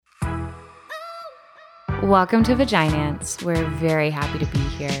Welcome to Vaginance. We're very happy to be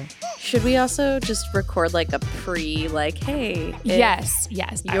here. Should we also just record like a hey, Yes.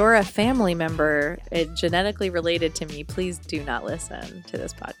 You're a family member genetically related to me. Please do not listen to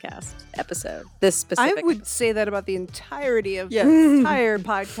this podcast episode. This specific. I would say that about the entirety of the entire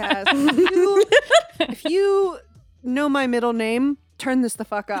podcast. If you know my middle name, turn this the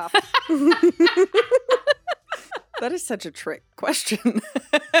fuck off. That is such a trick question.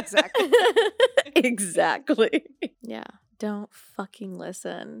 Exactly. Exactly. Yeah. Don't fucking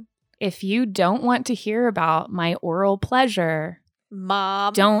listen. If you don't want to hear about my oral pleasure,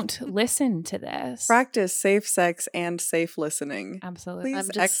 Mom, don't listen to this. Practice safe sex and safe listening. Absolutely.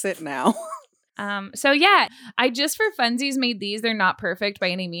 Please exit now. So yeah, I just for funsies made these. They're not perfect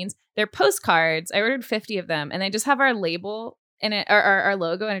by any means. They're postcards. I ordered 50 of them, and they just have our label in it, or our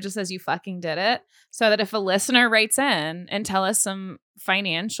logo, and it just says "You fucking did it." So that if a listener writes in and tell us some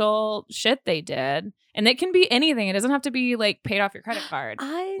financial shit they did, and it can be anything. It doesn't have to be like paid off your credit card.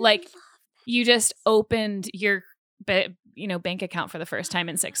 You just opened your bank account for the first time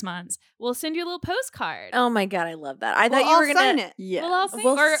in 6 months. We'll send you a little postcard. Oh my God, I love that. I thought you were going to sign it. Yeah. We'll all sign,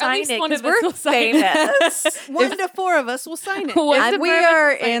 We'll or sign at least it one of because us we're will sign famous. it. 1 to 4 of us will sign it. One to we four of us are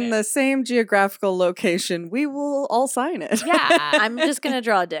will sign in it. the same geographical location. We will all sign it. Yeah. I'm just going to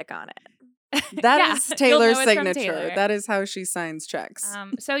draw a dick on it. That is you'll know Taylor's it's from signature. Taylor. That is how she signs checks.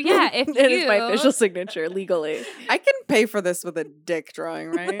 So yeah, if you It is my official signature legally. I can pay for this with a dick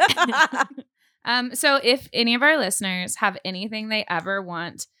drawing, right? So if any of our listeners have anything they ever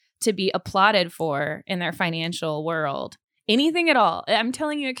want to be applauded for in their financial world, anything at all, I'm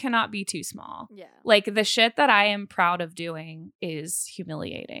telling you, it cannot be too small. Yeah. Like the shit that I am proud of doing is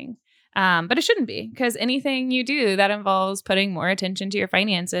humiliating. But it shouldn't be, because anything you do that involves putting more attention to your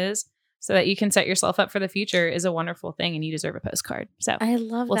finances so that you can set yourself up for the future is a wonderful thing, and you deserve a postcard. So I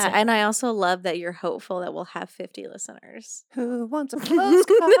love We'll that. see. And I also love that you're hopeful that we'll have 50 listeners. Who wants a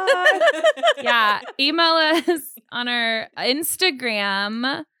postcard? yeah, email us on our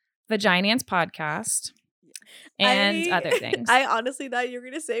Instagram, Vaginance Podcast, and other things. I honestly thought you were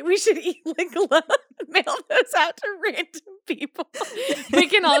going to say we should mail those out to random people. We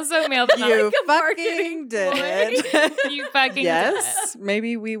can also mail them You out. fucking did. You fucking Yes.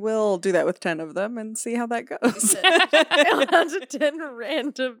 Maybe we will do that with 10 of them and see how that goes. Mail out to 10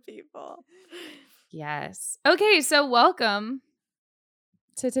 random people. Yes. Okay, so welcome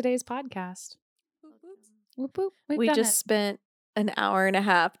to today's podcast. Whoop, whoop. We've We done just it. spent an hour and a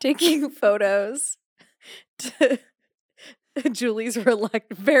half taking photos to Julie's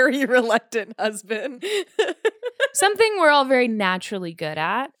very reluctant husband. Something we're all very naturally good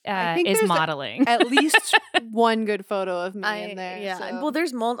at I think is there's modeling. At least one good photo of me in there. Yeah. so. Well,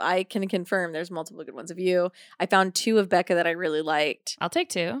 there's I can confirm there's multiple good ones of you. I found 2 of Becca that I really liked. I'll take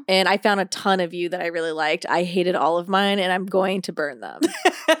 2. And I found a ton of you that I really liked. I hated all of mine, and I'm going to burn them.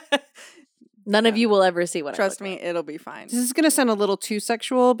 None of you will ever see what Trust I me, look it'll be fine. This is going to sound a little too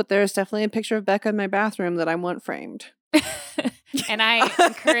sexual, but there's definitely a picture of Becca in my bathroom that I want framed. And I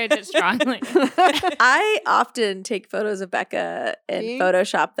encourage it strongly. like. I often take photos of Becca and See?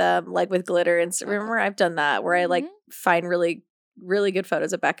 Photoshop them like with glitter. And remember, I've done that where I like find really, really good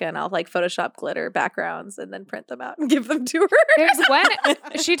photos of Becca, and I'll like Photoshop glitter backgrounds and then print them out and give them to her. There's one.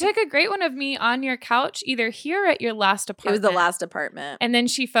 She took a great one of me on your couch, either here or at your last It apartment. was the last apartment. And then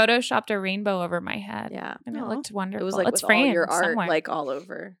she photoshopped a rainbow over my head. Yeah. And it Aw. looked wonderful. It was like it's with all framed your art somewhere. like all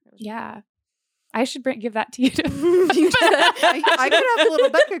over. Yeah. I should give that to you. I could have a little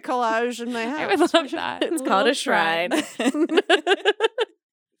Becca collage in my house. I would love that. It's A called little a shrine.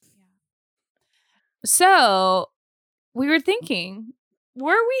 So we were thinking,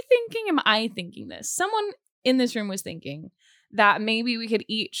 am I thinking this? Someone in this room was thinking that maybe we could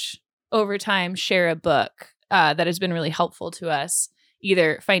each over time share a book that has been really helpful to us,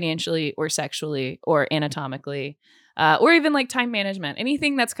 either financially or sexually or anatomically, or even like time management,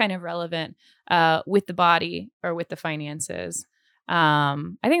 anything that's kind of relevant with the body or with the finances. I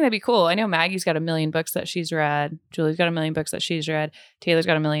think that'd be cool. I know Maggie's got 1 million books that she's read. Julie's got 1 million books that she's read. Taylor's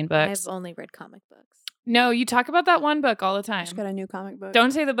got 1 million books. I've only read comic books. No, you talk about that one book all the time. Just got a new comic book.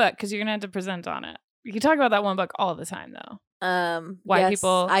 Don't say the book because you're going to have to present on it. You can talk about that one book all the time, though. Why Yes,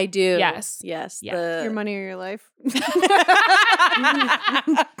 people- I do. Yes. Yeah. Your money or your life. So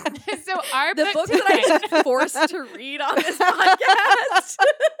our The book that I'm forced to read on this podcast.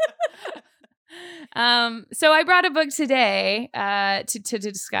 So I brought a book today to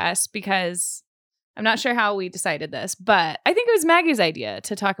discuss because I'm not sure how we decided this, but I think it was Maggie's idea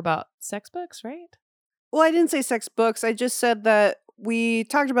to talk about sex books, right? Well, I didn't say sex books. I just said that we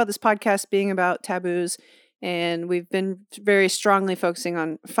talked about this podcast being about taboos, and we've been very strongly focusing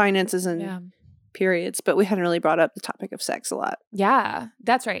on finances and periods, but we hadn't really brought up the topic of sex a lot. Yeah,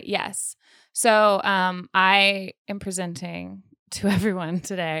 that's right. Yes. So I am presenting to everyone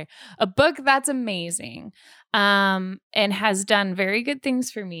today a book that's amazing and has done very good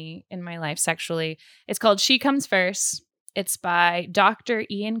things for me in my life sexually. It's called She Comes First. It's by Dr.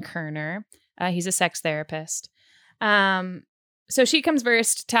 Ian Kerner. He's a sex therapist. So She Comes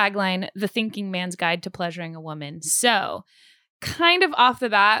First, tagline, The Thinking Man's Guide to Pleasuring a Woman. So kind of off the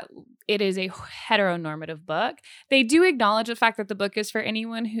bat, it is a heteronormative book. They do acknowledge the fact that the book is for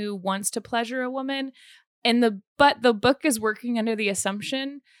anyone who wants to pleasure a woman, but the book is working under the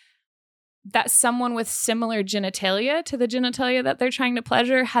assumption that someone with similar genitalia to the genitalia that they're trying to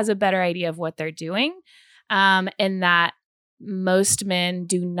pleasure has a better idea of what they're doing, and that most men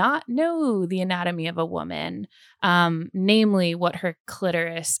do not know the anatomy of a woman, namely what her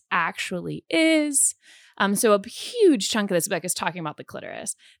clitoris actually is. So a huge chunk of this book is talking about the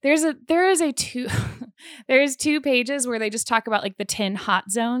clitoris. There's 2 pages where they just talk about like the 10 hot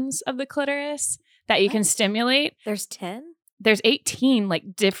zones of the clitoris that you can stimulate. There's 10? There's 18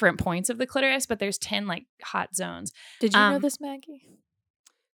 like different points of the clitoris, but there's 10 like hot zones. Did you know this, Maggie?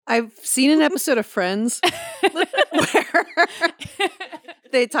 I've seen an episode of Friends where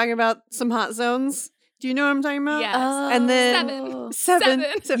they talk about some hot zones. Do you know what I'm talking about? Yes. And then seven.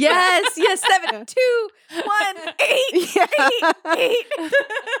 Yes, 7, 2, 1, 8. Yeah.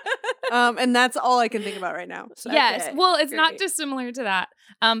 8. And that's all I can think about right now. So. Yes. Okay, Well, it's not great. dissimilar to that.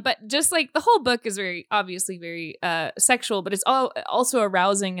 But just like the whole book is very obviously very sexual, but it's also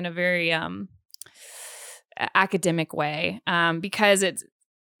arousing in a very academic way because it's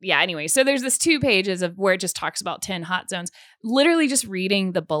anyway. So there's this 2 pages of where it just talks about 10 hot zones. Literally just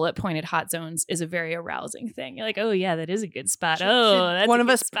reading the bullet pointed hot zones is a very arousing thing. You're like, oh yeah, that is a good spot. Should That's one a of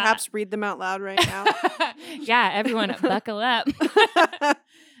good us spot. perhaps read them out loud right now? Yeah, everyone buckle up.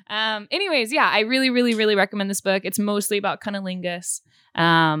 Anyways, yeah, I really, really, really recommend this book. It's mostly about cunnilingus,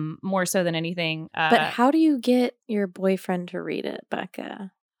 more so than anything. But how do you get your boyfriend to read it,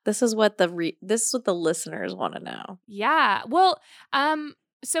 Becca? This is what the listeners want to know. Yeah. Well,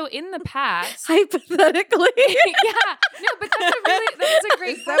 so in the past, Hypothetically. yeah, no, but that's a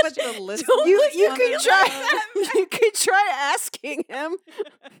great Is that what question. the list? Don't You listen could to try. that. You could try asking him.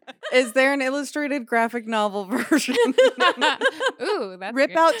 Is there an illustrated graphic novel version? Ooh, that's Rip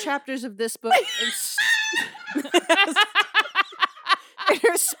good. out chapters of this book and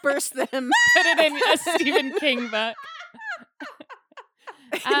intersperse them. Put it in a Stephen King book.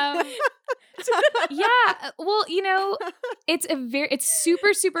 Yeah, well, it's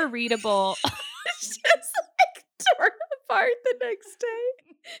super, super readable. It's just like torn apart the next day.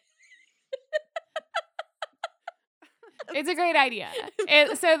 It's a great idea.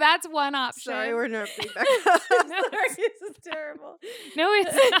 So that's one option. Sorry, we're interrupting. This is terrible. No,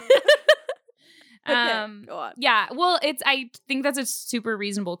 it's not. Okay, go on. Yeah, well, I think that's a super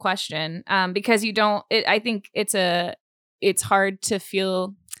reasonable question because I think it's hard to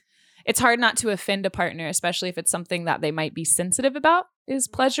feel. It's hard not to offend a partner, especially if it's something that they might be sensitive about, is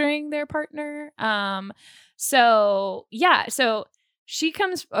pleasuring their partner. So She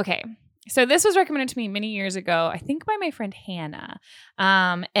Comes. Okay. So this was recommended to me many years ago, I think by my friend Hannah.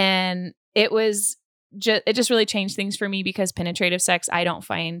 And it just really changed things for me because penetrative sex, I don't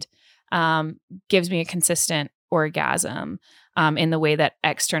find gives me a consistent orgasm in the way that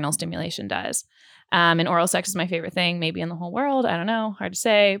external stimulation does. And oral sex is my favorite thing, maybe in the whole world. I don't know. Hard to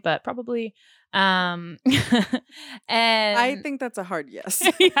say, but probably. And I think that's a hard yes.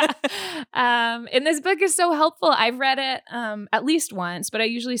 yeah. And this book is so helpful. I've read it at least once, but I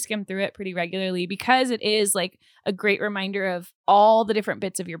usually skim through it pretty regularly because it is like a great reminder of all the different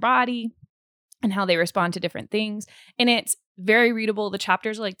bits of your body and how they respond to different things. And it's very readable. The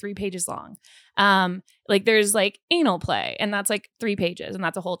chapters are like 3 pages long. Like there's like anal play, and that's like 3 pages, and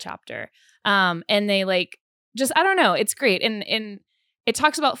that's a whole chapter. And they like just, I don't know, it's great. And it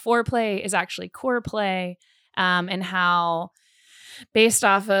talks about foreplay is actually core play, and how based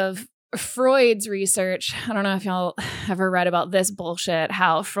off of Freud's research, I don't know if y'all ever read about this bullshit,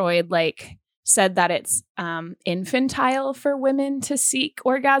 how Freud like said that it's infantile for women to seek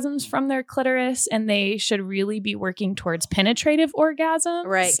orgasms from their clitoris, and they should really be working towards penetrative orgasms.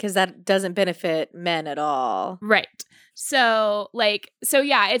 Right, because that doesn't benefit men at all. Right. So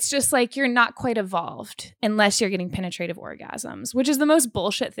yeah, it's just like you're not quite evolved unless you're getting penetrative orgasms, which is the most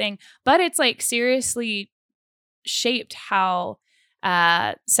bullshit thing. But it's like seriously shaped how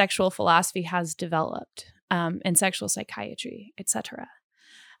sexual philosophy has developed, and sexual psychiatry, etc.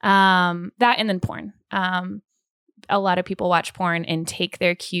 That and then porn. A lot of people watch porn and take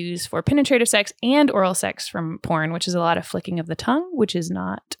their cues for penetrative sex and oral sex from porn, which is a lot of flicking of the tongue, which is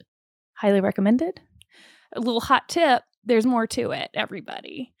not highly recommended. A little hot tip. There's more to it,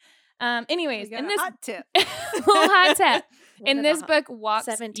 everybody. Anyways, We got in a this hot tip. little hot tip, One in of this the book walks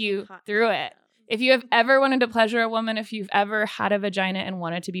 17 you hot through it. tips. If you have ever wanted to pleasure a woman, if you've ever had a vagina and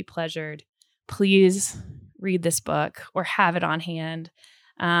wanted to be pleasured, please read this book or have it on hand.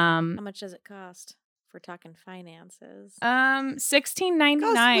 How much does it cost? If we're talking finances.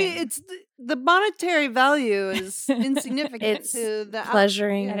 $16.99. It's the monetary value is insignificant It's to the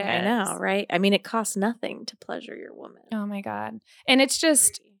pleasuring. It I know, is. right? I mean, it costs nothing to pleasure your woman. Oh my God. And it's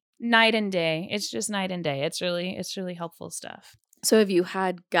just night and day. It's just night and day. It's really helpful stuff. So have you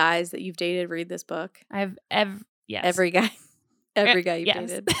had guys that you've dated read this book? I've yes. Every guy you've Yes.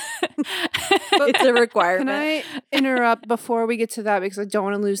 dated. It's a requirement. Can I interrupt before we get to that because I don't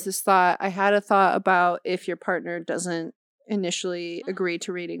want to lose this thought? I had a thought about if your partner doesn't initially agree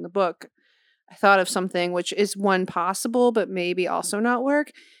to reading the book. I thought of something which is one possible, but maybe also not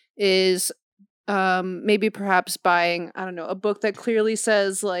work, is maybe perhaps buying, I don't know, a book that clearly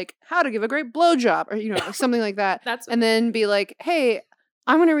says like how to give a great blowjob or, like something like that. That's And then be like, hey,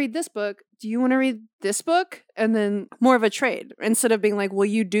 I'm going to read this book. Do you want to read this book? And then more of a trade instead of being like, will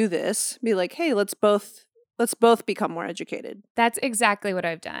you do this? Be like, hey, let's both become more educated. That's exactly what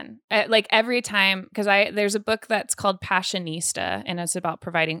I've done. Like every time, because there's a book that's called Passionista, and it's about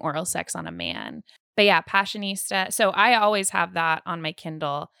providing oral sex on a man. But yeah, Passionista. So I always have that on my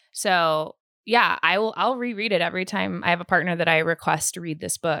Kindle. So yeah, I'll reread it every time I have a partner that I request to read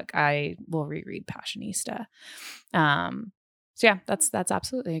this book. I will reread Passionista. So yeah, that's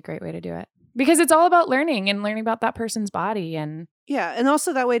absolutely a great way to do it because it's all about learning and learning about that person's body and Yeah, and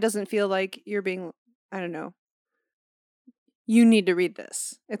also that way it doesn't feel like you're being, I don't know, you need to read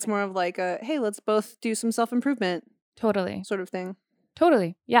this. It's more of like a, hey, let's both do some self-improvement totally, sort of thing.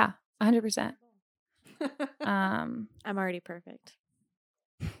 yeah, 100%. I'm already perfect.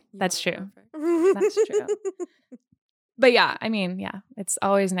 That's true. That's true. But yeah, I mean, yeah, it's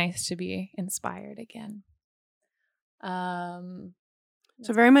always nice to be inspired again.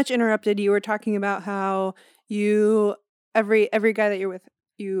 So very much interrupted. You were talking about how you every guy that you're with,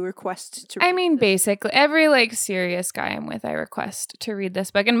 you request to read I mean, this. basically every like serious guy I'm with, I request to read this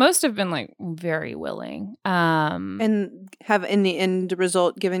book, and most have been like very willing. And have in the end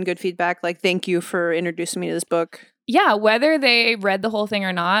result given good feedback, like thank you for introducing me to this book. Yeah, whether they read the whole thing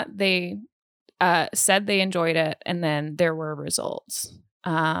or not, they said they enjoyed it, and then there were results.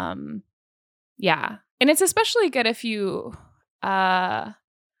 Yeah, and it's especially good if you are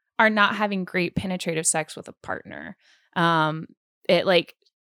not having great penetrative sex with a partner. It like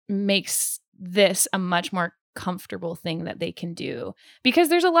makes this a much more comfortable thing that they can do because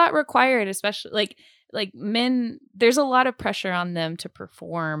there's a lot required, especially like men. There's a lot of pressure on them to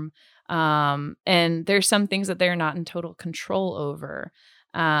perform. And there's some things that they're not in total control over.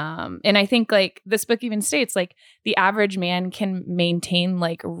 And I think like this book even states like the average man can maintain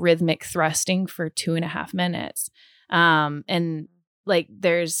like rhythmic thrusting for 2.5 minutes. And like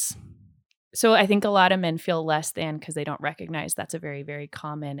so I think a lot of men feel less than because they don't recognize that's a very, very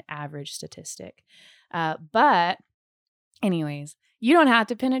common average statistic. But anyways, you don't have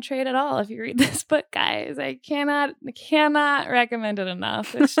to penetrate at all if you read this book, guys. I cannot recommend it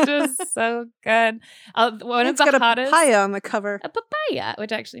enough. It's just so good. One of It's the got hottest, a papaya on the cover. a papaya,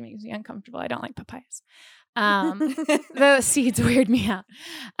 which actually makes me uncomfortable. I don't like papayas. The seeds weird me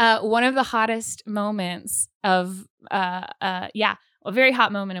out. One of the hottest moments of, a very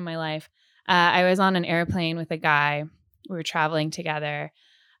hot moment in my life. I was on an airplane with a guy. We were traveling together,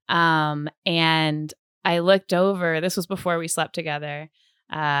 and I looked over. This was before we slept together.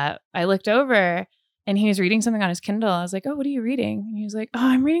 I looked over and he was reading something on his Kindle. I was like, oh, what are you reading? And he was like, oh,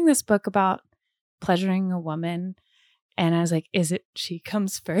 I'm reading this book about pleasuring a woman. And I was like, is it She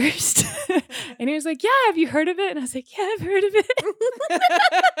Comes First? And he was like, yeah, have you heard of it? And I was like, yeah, I've heard of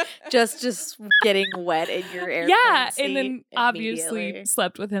it. just getting wet in your airplane Yeah. seat And then obviously immediately.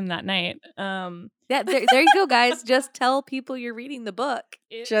 slept with him that night. Yeah, there you go, guys. Just tell people you're reading the book.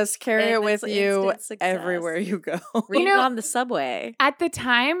 Just carry And it with it's you instant success. everywhere you go. Read know- it on the subway. At the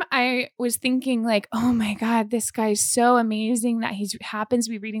time, I was thinking like, oh my God, this guy's so amazing that he happens to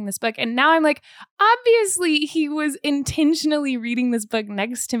be reading this book. And now I'm like, obviously he was intentionally reading this book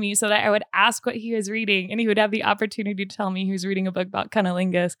next to me so that I would ask what he was reading and he would have the opportunity to tell me he was reading a book about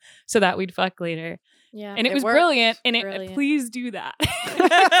cunnilingus so that we'd fuck later. Yeah, And it was works. brilliant. And Brilliant. please do that.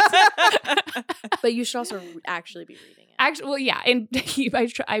 but you should also actually be reading it. Actually, well, yeah. And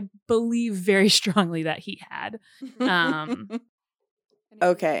I believe very strongly that he had.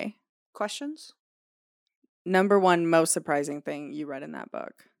 Okay. Questions? Number one most surprising thing you read in that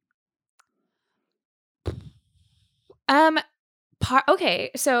book.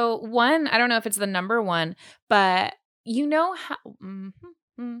 Okay, so one, I don't know if it's the number one, but you know how.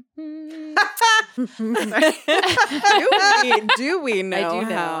 do we know I do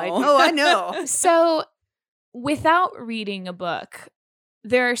know. how? Oh, I know. So, without reading a book,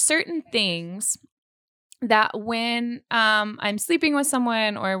 there are certain things that when I'm sleeping with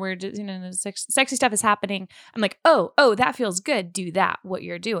someone or we're just, sexy stuff is happening, I'm like, oh, that feels good. Do that, what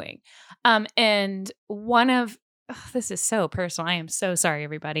you're doing. And this is so personal. I am so sorry,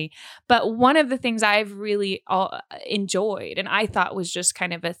 everybody. But one of the things I've really enjoyed and I thought was just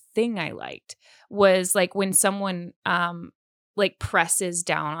kind of a thing I liked was like when someone like presses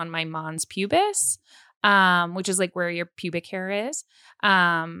down on my mons pubis, which is like where your pubic hair is,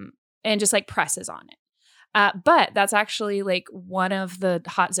 and just like presses on it. But that's actually like one of the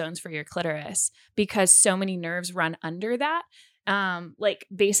hot zones for your clitoris because so many nerves run under that. Like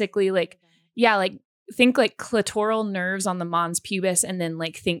basically like, yeah, like think like clitoral nerves on the mons pubis and then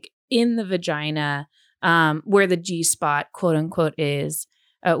like think in the vagina where the G spot, quote unquote, is,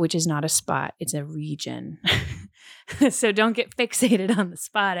 which is not a spot. It's a region. So don't get fixated on the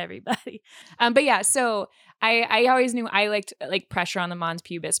spot, everybody. But yeah, so I always knew I liked like pressure on the mons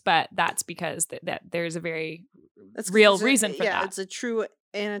pubis, but that's because that there's a very real reason for that. Yeah, it's a true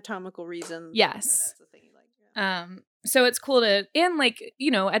anatomical reason. Yes. That's the thing you like. Yeah. So it's cool to, and like,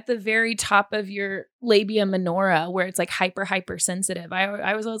 at the very top of your labia minora where it's like hyper sensitive.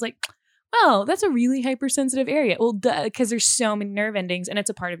 I was always like, oh, that's a really hypersensitive area. Well, duh, because there's so many nerve endings and it's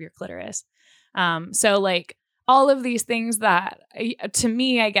a part of your clitoris. So like all of these things that to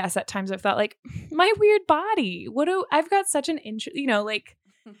me, I guess at times I've thought like my weird body, I've got such an interest, like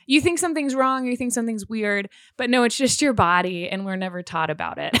you think something's wrong, or you think something's weird, but no, it's just your body and we're never taught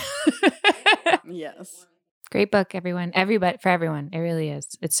about it. Yes. Great book, everyone. For everyone. It really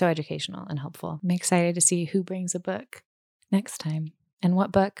is. It's so educational and helpful. I'm excited to see who brings a book next time and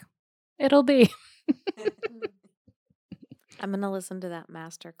what book it'll be. I'm going to listen to that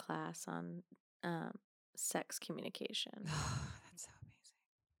master class on sex communication. That's so amazing.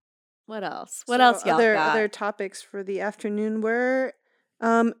 What else? What else y'all got? Other topics for the afternoon were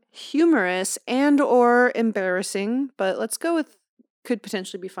humorous and or embarrassing, but let's go with could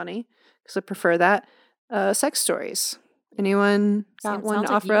potentially be funny because I prefer that. Sex stories. Anyone got one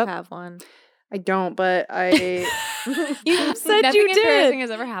to offer up? You have one. I don't, but I You said Nothing you embarrassing did.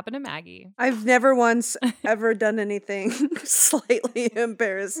 has ever happened to Maggie. I've never once ever done anything slightly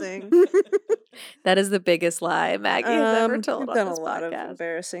embarrassing. That is the biggest lie Maggie has ever told I've on done this a lot of podcast.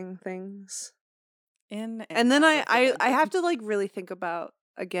 embarrassing things. In And then out of I the have to like really think about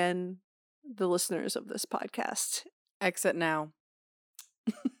again the listeners of this podcast. exit now.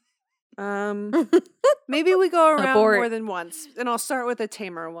 Maybe we go around Abort. more than once, and I'll start with a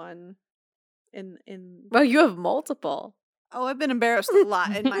tamer one. In Well, you have multiple. I've been embarrassed a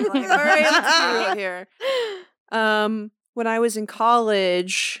lot in my life. All right, let's be real here. When I was in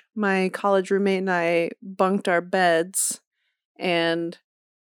college, my college roommate and I bunked our beds, and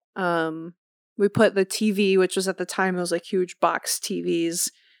we put the TV, which was at the time it was like huge box TVs,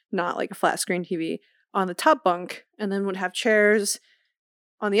 not like a flat screen TV, on the top bunk, and then would have chairs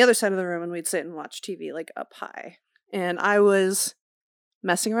on the other side of the room, and we'd sit and watch TV like up high. And I was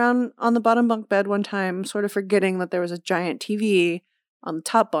messing around on the bottom bunk bed one time, sort of forgetting that there was a giant TV on the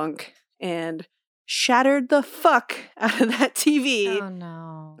top bunk, and shattered the fuck out of that TV. Oh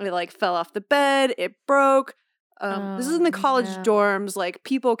no. It like fell off the bed. It broke. This is in the college dorms. Like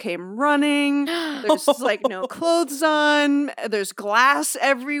people came running. There's like no clothes on. There's glass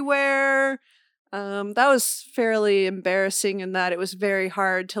everywhere. That was fairly embarrassing in that it was very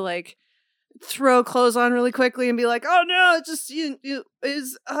hard to like throw clothes on really quickly and be like, oh no, it just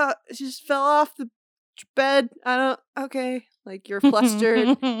it just fell off the bed. Okay. Like you're flustered.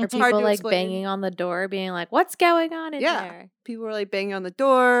 Are It's hard people to like explain. banging on the door, being like, "What's going on in there?" People were like banging on the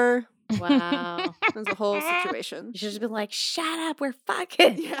door. Wow. It was a whole situation. You should have been like, "Shut up, we're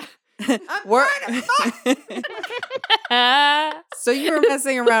fucking." Yeah. We're- Ah. So you were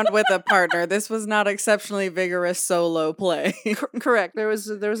messing around with a partner. This was not exceptionally vigorous solo play. Correct. There was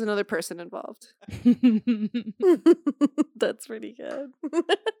another person involved. That's pretty good.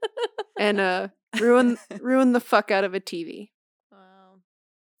 And ruin the fuck out of a TV. Wow.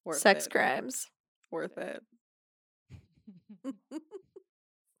 Worth Sex it. crimes. Worth it.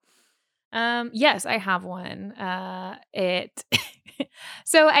 Yes, I have one.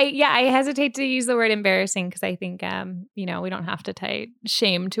 So I hesitate to use the word embarrassing because I think we don't have to tie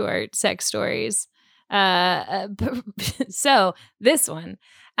shame to our sex stories. So this one,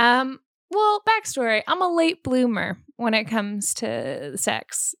 well, backstory: I'm a late bloomer when it comes to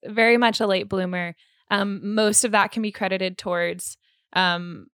sex. Very much a late bloomer. Most of that can be credited towards,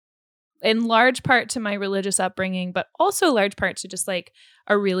 in large part to my religious upbringing, but also large part to just like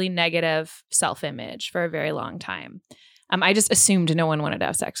a really negative self-image for a very long time. I just assumed no one wanted to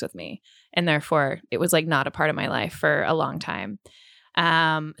have sex with me, and therefore it was like not a part of my life for a long time.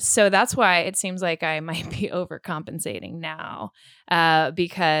 So that's why it seems like I might be overcompensating now,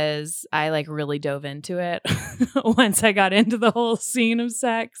 because I like really dove into it once I got into the whole scene of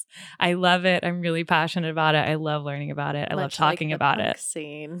sex. I love it. I'm really passionate about it. I love learning about it. I love talking about it.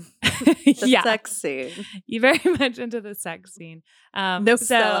 Scene. The sex scene. You're very much into the sex scene. No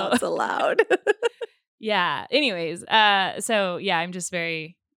sellouts allowed. Yeah. Anyways, so yeah, I'm just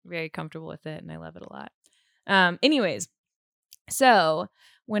very, very comfortable with it, and I love it a lot. Anyways, so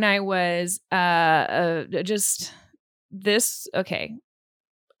when I was I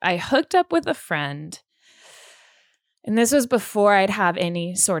hooked up with a friend, and this was before I'd have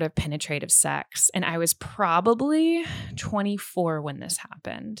any sort of penetrative sex, and I was probably 24 when this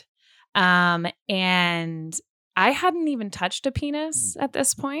happened. And I hadn't even touched a penis at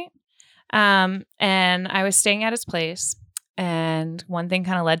this point. And I was staying at his place, and one thing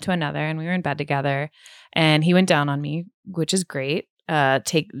kind of led to another, and we were in bed together, and he went down on me, which is great.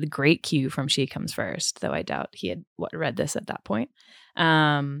 Take the great cue from She Comes First, though I doubt he had read this at that point.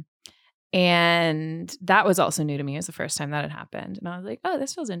 And that was also new to me. It was the first time that had happened. And I was like, oh,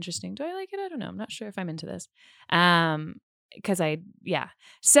 this feels interesting. Do I like it? I don't know. I'm not sure if I'm into this.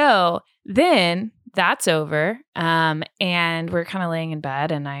 So then that's over. And we're kind of laying in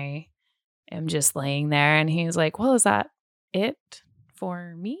bed, and I am just laying there, and he's like, well, is that it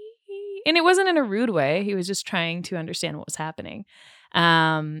for me? And it wasn't in a rude way. He was just trying to understand what was happening.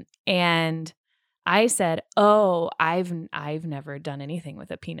 And I said, oh, I've never done anything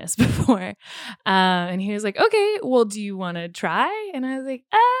with a penis before. And he was like, okay, well, do you want to try? And I was like,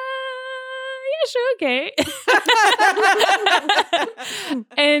 yeah, sure, okay.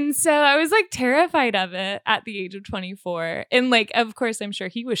 And so I was like terrified of it at the age of 24. And like, of course, I'm sure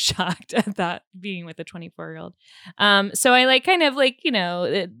he was shocked at that, being with a 24-year-old. So I like kind of like,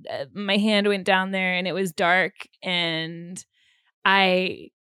 my hand went down there, and it was dark, and I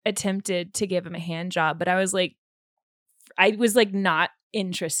attempted to give him a hand job, but I was like not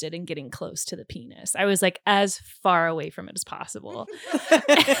interested in getting close to the penis. I was like as far away from it as possible.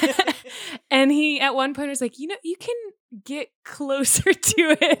 And he at one point was like, you can get closer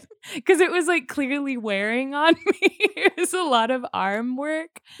to it, because it was like clearly wearing on me. It was a lot of arm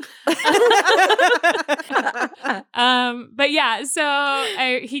work. But yeah, so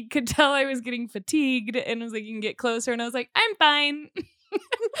he could tell I was getting fatigued, and was like, you can get closer, and I was like, I'm fine.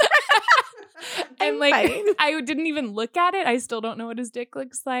 And like I didn't even look at it. I still don't know what his dick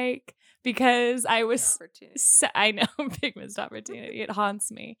looks like, because I was I know, big missed opportunity. It haunts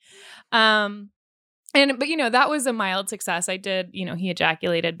me. But that was a mild success. I did, he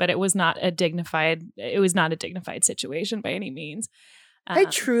ejaculated, but it was not a dignified situation by any means. I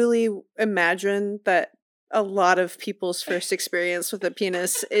truly imagine that a lot of people's first experience with a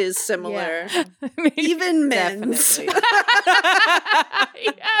penis is similar. Yeah. Even men's. Yeah,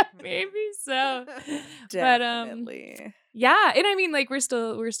 maybe so. Definitely. But yeah, and I mean, like, we're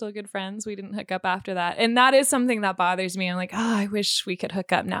still good friends. We didn't hook up after that, and that is something that bothers me. I'm like, oh, I wish we could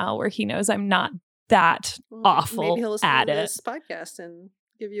hook up now, where he knows I'm not that awful Maybe he'll listen at to it. this podcast and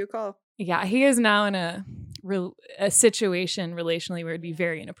give you a call. Yeah, he is now in a situation relationally where it'd be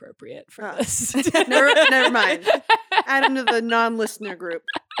very inappropriate for this. Never mind. Add him to the non-listener group.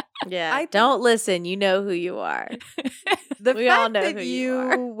 Yeah, don't listen. You know who you are. We all know that who you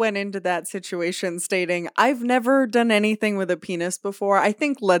are. Went into that situation stating, I've never done anything with a penis before, I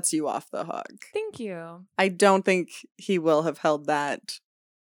think lets you off the hook. Thank you. I don't think he will have held that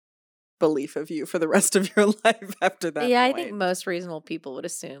belief of you for the rest of your life after that. Yeah, point. I think most reasonable people would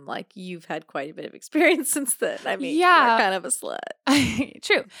assume like you've had quite a bit of experience since then. I mean, yeah, you're kind of a slut.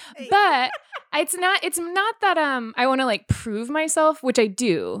 True. But it's not that I want to like prove myself, which I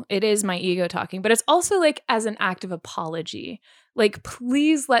do. It is my ego talking, but it's also like as an act of apology. Like,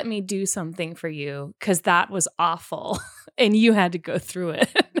 please let me do something for you, because that was awful and you had to go through it.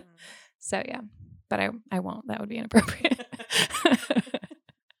 So yeah, but I won't. That would be inappropriate.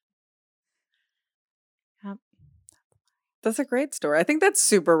 That's a great story. I think that's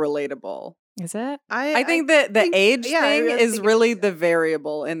super relatable. Is it? I think that the age thing is really the so.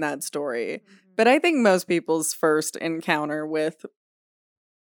 variable in that story. But I think most people's first encounter with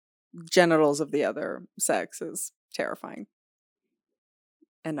genitals of the other sex is terrifying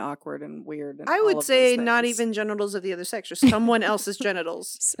and awkward and weird. And I all would of say those not things. even genitals of the other sex, just someone else's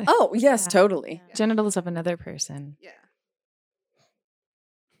genitals. Oh, yes, Yeah. totally. Genitals of another person. Yeah.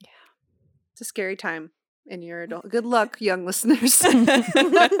 It's a scary time in your adult. Good luck, young listeners.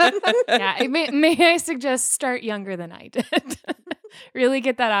 Yeah, may I suggest start younger than I did. Really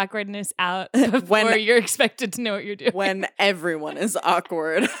get that awkwardness out before you're expected to know what you're doing. When everyone is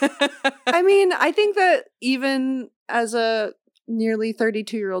awkward. I mean, I think that even as a nearly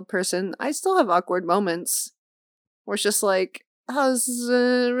 32-year-old person, I still have awkward moments where it's just like, oh, this is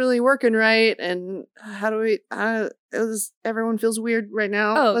really working right, and how do we? Everyone feels weird right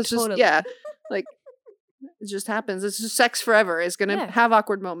now. Oh, Let's totally. just, yeah, like it just happens. It's just sex forever is gonna have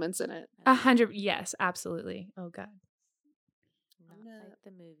awkward moments in it. 100. Yes, absolutely. Oh God, Not like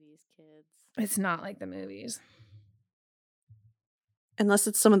the movies, kids. it's not like the movies. Unless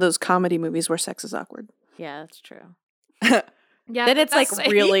it's some of those comedy movies where sex is awkward. Yeah, that's true. Yeah, Then it's like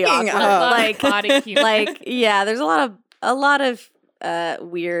that's- really Speaking awkward. of- Like body humor. like yeah, there's a lot of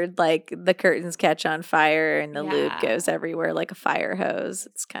weird, like the curtains catch on fire and the lube Yeah. goes everywhere like a fire hose.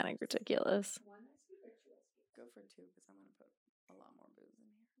 It's kind of ridiculous. Go for 2 because I'm going to put a lot more booze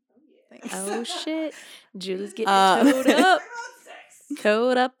in here. Oh shit. Julie's getting Uh, towed up.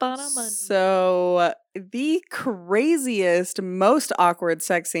 Towed up on a Monday. So, the craziest, most awkward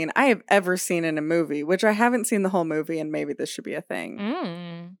sex scene I have ever seen in a movie, which I haven't seen the whole movie, and maybe this should be a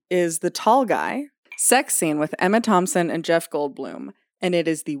thing, is The Tall Guy sex scene with Emma Thompson and Jeff Goldblum. And it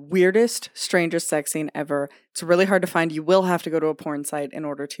is the weirdest, strangest sex scene ever. It's really hard to find. You will have to go to a porn site in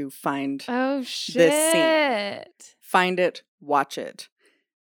order to find Oh shit! this scene. Find it, watch it.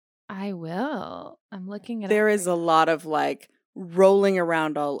 I will. I'm looking at. There is a lot of like rolling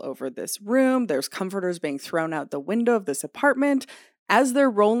around all over this room. There's comforters being thrown out the window of this apartment. As they're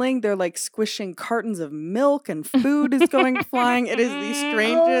rolling, they're like squishing cartons of milk and food is going flying. It is the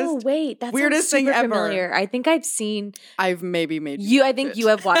strangest. Oh wait, that's weirdest thing super ever. familiar. I think I've seen I've maybe made you. I think watch you it.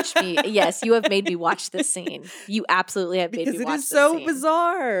 have watched me. Yes, you have made me watch this scene. You absolutely have made because me it watch is this so scene.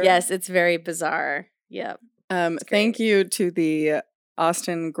 bizarre. Yes, it's very bizarre. Yep. Thank you to the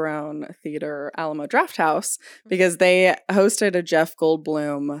Austin Grown Theater Alamo Draft House because they hosted a Jeff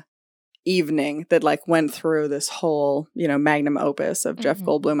Goldblum evening that like went through this whole, magnum opus of Jeff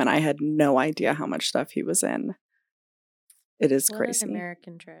Goldblum, and I had no idea how much stuff he was in. It is What crazy. an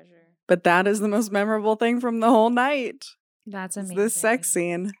American treasure. But that is the most memorable thing from the whole night. That's It's amazing. this sex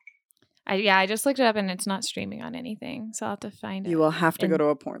scene. I just looked it up and it's not streaming on anything, so I'll have to find it. You will have to in go to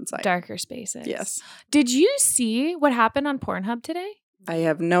a porn site. darker spaces. Yes. Did you see what happened on Pornhub today? I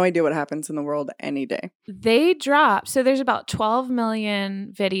have no idea what happens in the world any day. They dropped. So there's about 12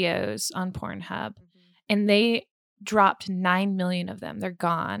 million videos on Pornhub, and they dropped 9 million of them. They're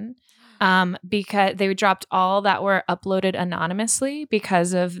gone. Because they dropped all that were uploaded anonymously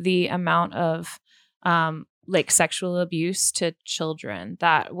because of the amount of like sexual abuse to children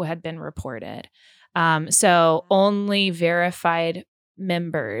that had been reported. So only verified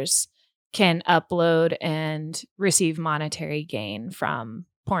members can upload and receive monetary gain from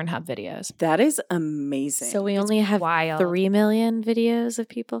Pornhub videos. That is amazing. So we only have Wild. 3 million videos of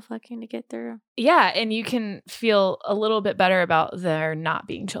people fucking to get through. Yeah, and you can feel a little bit better about there not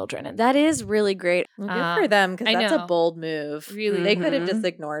being children in That is really great. Well, good for them because I that's know. a bold move. Really. They could have Mhm. just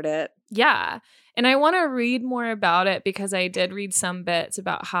ignored it. Yeah. And I want to read more about it because I did read some bits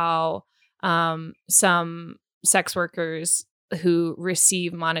about how some sex workers who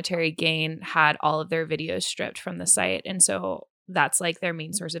receive monetary gain had all of their videos stripped from the site. And so that's like their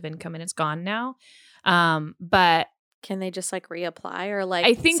main source of income and it's gone now. But Can they just like reapply or like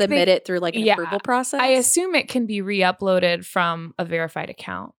I think submit they- it through like an yeah, approval process? I assume it can be re-uploaded from a verified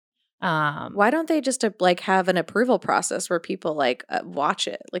account. Why don't they just like have an approval process where people like watch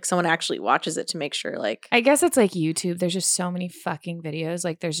it? Like someone actually watches it to make sure like I guess it's like YouTube. There's just so many fucking videos.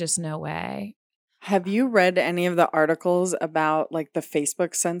 Like there's just no way. Have you read any of the articles about like the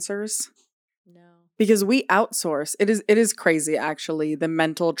Facebook censors? no. Because we outsource. It is crazy actually, the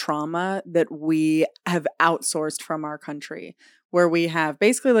mental trauma that we have outsourced from our country, where we have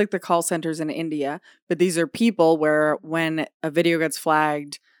basically like the call centers in India, but these are people where when a video gets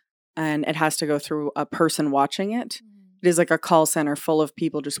flagged and it has to go through a person watching it, it is like a call center full of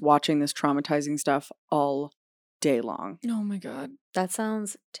people just watching this traumatizing stuff all day long. Oh my God. That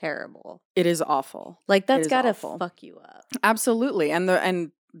sounds terrible. It is awful. Like It that's is gotta awful. fuck you up. Absolutely. And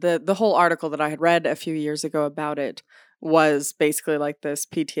the whole article that I had read a few years ago about it was basically like this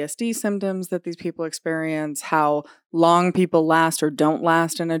PTSD symptoms that these people experience, how long people last or don't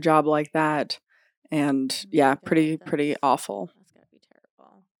last in a job like that. And yeah, pretty awful. That's gotta be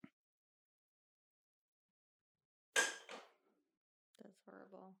terrible. That's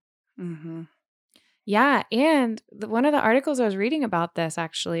horrible. Mm-hmm. Yeah. And one of the articles I was reading about this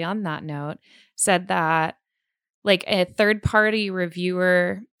actually on that note said that like a third party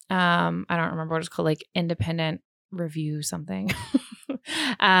reviewer I don't remember what it's called, like independent review something.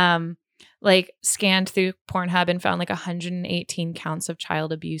 Like scanned through Pornhub and found like 118 counts of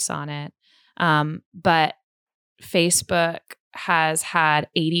child abuse on it. But Facebook has had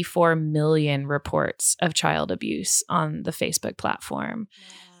 84 million reports of child abuse on the Facebook platform.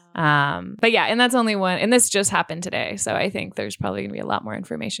 But yeah, and that's only one, and this just happened today. So I think there's probably gonna be a lot more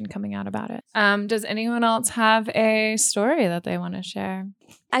information coming out about it. Does anyone else have a story that they want to share?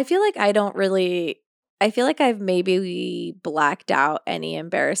 I feel like I've maybe blacked out any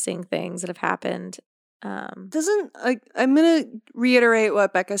embarrassing things that have happened. I'm gonna reiterate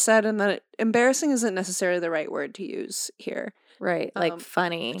what Becca said, and that embarrassing isn't necessarily the right word to use here. Right. Like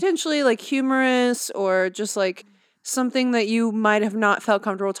funny. Potentially like humorous, or just like something that you might have not felt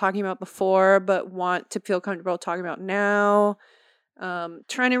comfortable talking about before, but want to feel comfortable talking about now.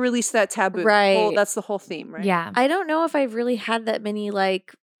 Trying to release that taboo. Right. That's the whole theme, right? Yeah. I don't know if I've really had that many,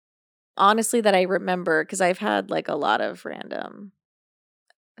 like, honestly, that I remember, because I've had like a lot of random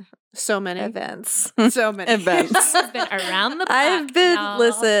So many events. So many Events. She's been around the block, I've been, y'all.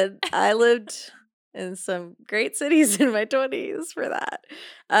 listen, I lived in some great cities in my 20s for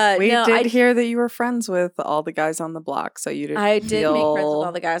that. We no, did hear that you were friends with all the guys on the block, so you didn't. I did make friends with feel-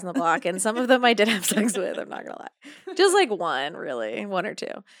 all the guys on the block, and some of them I did have sex with. I'm not gonna lie, just like one or two.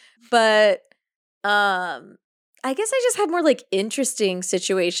 But I guess I just had more like interesting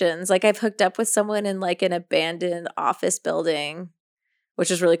situations. Like I've hooked up with someone in like an abandoned office building,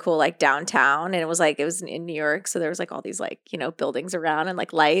 which is really cool, like downtown, and it was in New York, so there was like all these like buildings around and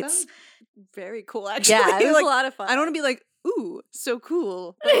like lights. Sounds very cool, actually. Yeah, it was Like, a lot of fun. I don't want to be like, ooh, so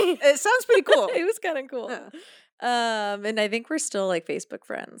cool. But it sounds pretty cool. It was kind of cool. Yeah. And I think we're still like Facebook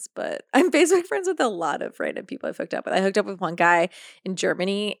friends, but I'm Facebook friends with a lot of random people I've hooked up with. I hooked up with one guy in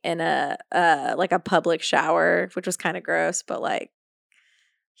Germany in a like a public shower, which was kind of gross, but like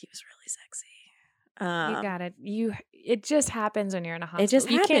he was really sexy. You got it. It just happens when you're in a hostel. It just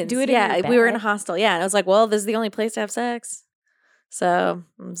you happens. can't do it. Yeah, in your we were in a bed. hostel. Yeah, and I was like, well, this is the only place to have sex, so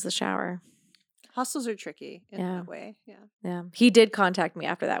it was the shower. Hostels are tricky in Yeah. that way. Yeah. Yeah, he did contact me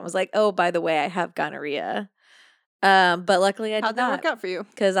after that and was like, oh, by the way, I have gonorrhea. But luckily I did How'd that not. work out for you?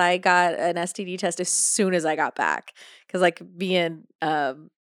 Because I got an STD test as soon as I got back. Because like me and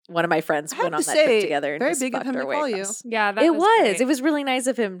one of my friends I have went on to that say, trip together and very just big of fucked him our to way call you. across. Yeah, that It was. was. great. It was really nice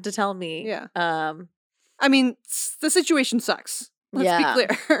of him to tell me. Yeah. Um, I mean, the situation sucks. Let's Yeah. be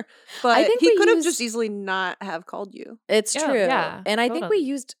clear. But I think he we could have used- just easily not have called you. it's Yeah, true. yeah, And I think we totally.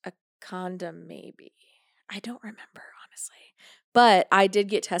 used a condom, maybe. I don't remember, honestly. But I did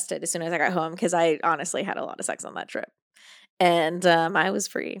get tested as soon as I got home because I honestly had a lot of sex on that trip. And I was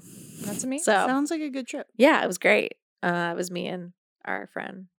free. That's amazing. So, Sounds like a good trip. yeah, it was great. It was me and our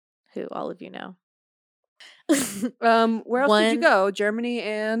friend, who all of you know. Where else did you One- go? Germany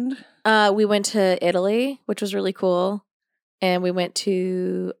and We went to Italy, which was really cool. And we went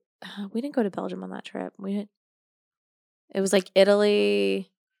to, we didn't go to Belgium on that trip. It was like Italy,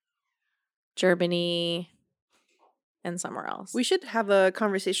 Germany, and somewhere else. we should have a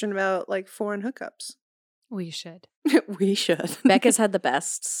conversation about like foreign hookups. we should. We should. Becca's had the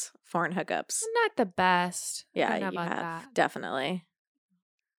best foreign hookups. Not the best. I Yeah, don't know you about have. that. Definitely.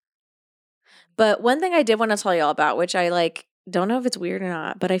 But one thing I did want to tell y'all about, which I like, don't know if it's weird or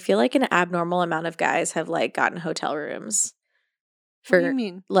not, but I feel like an abnormal amount of guys have like gotten hotel rooms. What do For you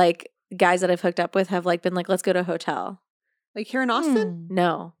mean? like guys that I've hooked up with have like been like, let's go to a hotel. Like here in Austin? Hmm.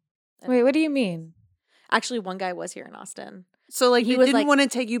 No. Wait, what do you mean? Actually, one guy was here in Austin. So like He he was, didn't like- want to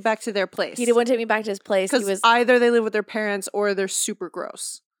take you back to their place. He didn't want to take me back to his place. He because was, either they live with their parents or they're super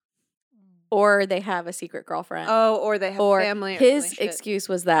gross. or they have a secret girlfriend. Oh, or they have or family. Or his something, shit. excuse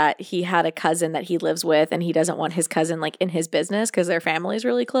was that he had a cousin that he lives with, and he doesn't want his cousin like in his business because their family's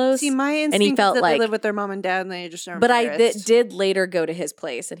really close. See, my instinct he felt is that like- they live with their mom and dad, and they just are. But I embarrassed. did later go to his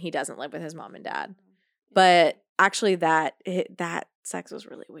place, and he doesn't live with his mom and dad. But actually, that sex was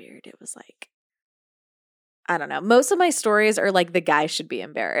really weird. It was like, I don't know. Most of my stories are like the guy should be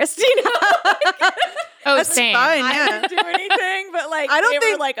embarrassed, you know. Oh, That's same. fine. I Yeah. didn't do anything, but like I don't they were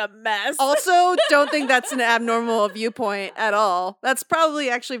think- like a mess. Also, don't think that's an abnormal viewpoint at all. That's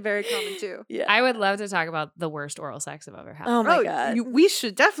probably actually very common too. yeah. I would love to talk about the worst oral sex I've ever had. Oh my god. we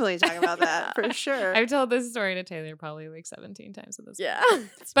should definitely talk about that for sure. I've told this story to Taylor probably like 17 times at this point. yeah.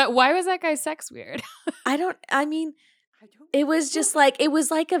 But why was that guy's sex weird? I mean, it was just like, it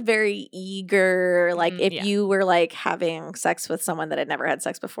was like a very eager, like if yeah. you were like having sex with someone that had never had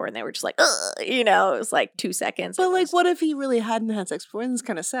sex before and they were just like, ugh, you know, it was like 2 seconds. But It like, was- what if he really hadn't had sex before? And it's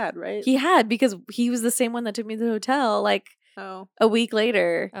kind of sad, right? he had, because he was the same one that took me to the hotel. Like, Oh. a week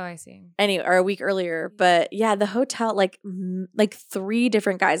later. Oh, I see. Anyway, or a week earlier. But yeah, the hotel, like 3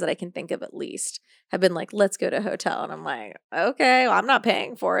 different guys that I can think of at least have been like, let's go to a hotel. And I'm like, okay, well, I'm not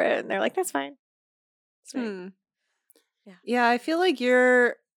paying for it. And they're like, that's fine. Sweet. Hmm. Yeah. Yeah, I feel like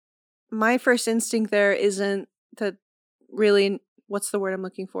my first instinct there isn't that really, what's the word I'm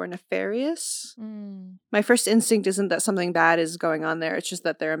looking for? Nefarious? Mm. My first instinct isn't that something bad is going on there. It's just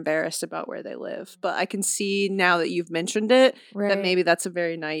that they're embarrassed about where they live. But I can see now that you've mentioned it that maybe that's a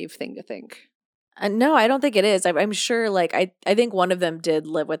very naive thing to think. No, I don't think it is. I'm sure, like, I think one of them did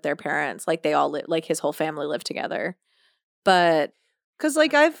live with their parents. Like, they all live, like, his whole family lived together. But Because,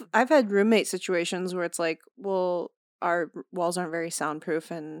 like, I've had roommate situations where it's like, well, our walls aren't very soundproof,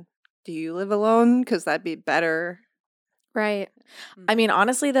 and do you live alone? Because that'd be better. right. I mean,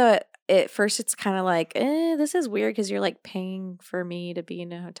 honestly, though, at first it's kind of like, this is weird because you're like paying for me to be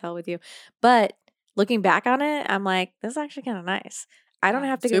in a hotel with you. But looking back on it, I'm like, this is actually kind of nice. I don't Yeah,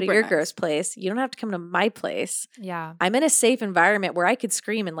 have to go to super your nice. gross place. You don't have to come to my place. Yeah. I'm in a safe environment where I could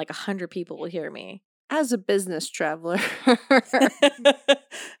scream and like 100 people will hear me. As a business traveler,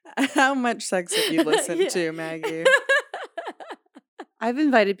 How much sex have you listened Yeah. to, Maggie? I've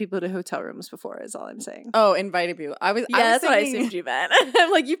invited people to hotel rooms before, is all I'm saying. Oh, invited people. I was That's what I thinking- assumed you meant. I'm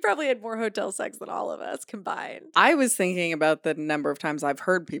like, you probably had more hotel sex than all of us combined. I was thinking about the number of times I've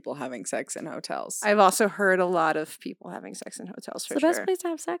heard people having sex in hotels. I've also heard a lot of people having sex in hotels for It's the best sure. place to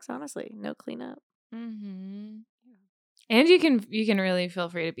have sex, honestly. No cleanup. Mm-hmm. And you can really feel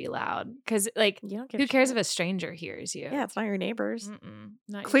free to be loud because, like, You don't give who a cares shit. if a stranger hears you? Yeah, it's not your neighbors. Mm-mm.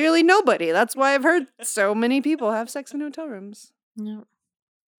 Not your- Clearly nobody. That's why I've heard so many people have sex in hotel rooms. No.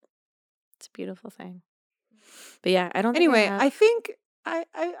 It's a beautiful thing. But yeah, I don't think Anyway, have- I think I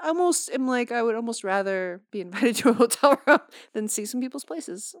almost am like, I would almost rather be invited to a hotel room than see some people's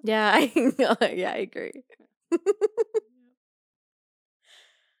places. Yeah, I agree.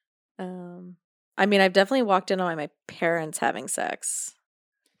 I mean, I've definitely walked in on my parents having sex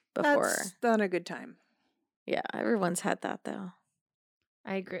before. That's not a good time. Yeah, everyone's had that though.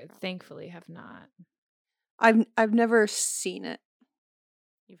 I agree. Thankfully, have not. I've never seen it.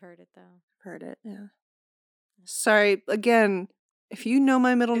 You've heard it though. Heard it, yeah. Sorry, again, if you know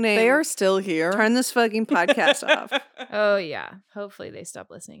my middle If name, they are still here. turn this fucking podcast off. Oh yeah. Hopefully they stopped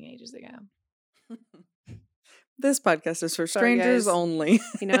listening ages ago. This podcast is for Sorry, strangers guys. only.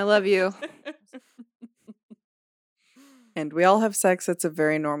 You know I love you. And we all have sex. It's a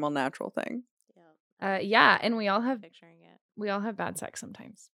very normal, natural thing. Yeah. Yeah, and we all have Picturing it. bad sex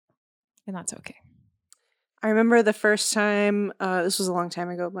sometimes, and that's okay. I remember the first time, this was a long time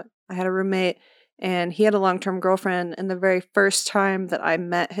ago, but I had a roommate and he had a long-term girlfriend. And the very first time that I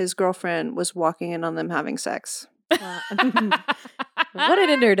met his girlfriend was walking in on them having sex. What an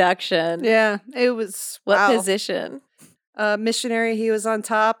introduction. Yeah, it was, What wow. position? Missionary, he was on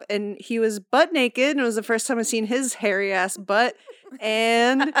top and he was butt naked. And it was the first time I've seen his hairy ass butt.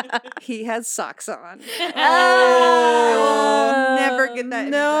 And he had socks on. I will never get that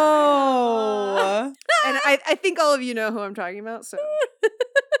image out No. And I think all of you know who I'm talking about. So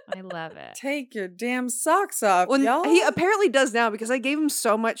I love it. Take your damn socks off, well, y'all. he apparently does now because I gave him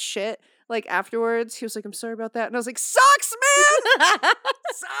so much shit. Like afterwards, he was like, "I'm sorry about that," and I was like, "Socks, man,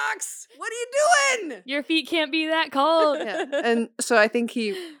 socks. What are you doing?" Your feet can't be that cold. Yeah. And so I think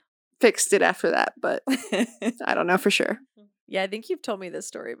he fixed it after that, but I don't know for sure. Yeah, I think you've told me this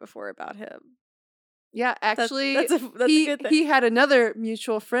story before about him. Yeah, actually, that's a he good thing. he had another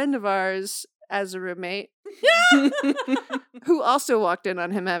mutual friend of ours as a roommate who also walked in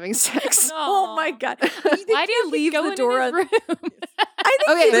on him having sex. Oh my god! Why do you leave leave the door in his room? I think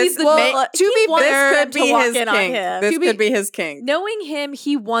Okay, he leaves the well, door. to he be wants fair, them to walk in on kink. him. This To be- could be his kink. Knowing him,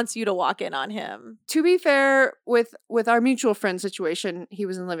 he wants you to walk in on him. To be fair, with our mutual friend situation, he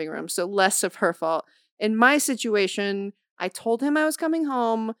was in the living room, so less of her fault. In my situation, I told him I was coming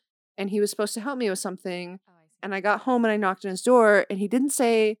home and he was supposed to help me with something. And I got home and I knocked on his door and he didn't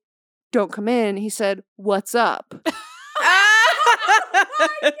say, "Don't come in." He said, "What's up?"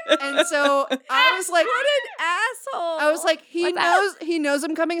 And so I was like, What an asshole! I was like, What's up? he knows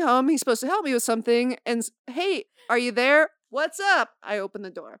I'm coming home. He's supposed to help me with something. And hey, are you there? What's up? I opened the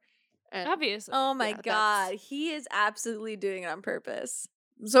door. And Obviously. oh my yeah, that's- god, he is absolutely doing it on purpose.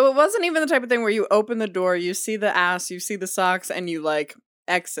 So it wasn't even the type of thing where you open the door, you see the ass, you see the socks, and you like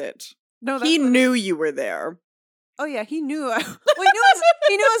exit. no, He knew you were there. Oh yeah, he knew. Well,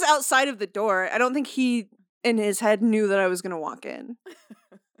 he knew I was outside of the door. I don't think he, in his head, knew that I was gonna walk in.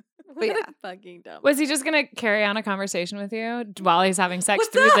 What yeah. a fucking dumb. Was he just gonna carry on a conversation with you while he's having sex What's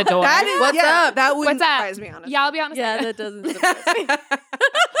through the up? door? That is, What's yeah, up? That wouldn't What's up? surprise me, honestly. Yeah, I'll be honest. Yeah, that doesn't surprise me.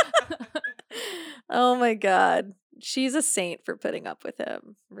 Oh my god. she's a saint for putting up with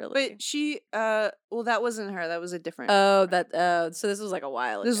him, really. But she, well, that wasn't her. That was a different. so this was like a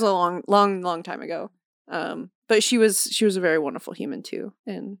while ago. This was a long time ago. But she was a very wonderful human too,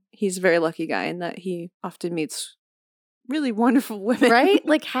 and he's a very lucky guy in that he often meets really wonderful women. Right?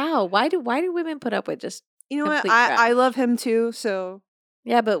 Like how? Why do women put up with just You know what? complete crap? I love him too. So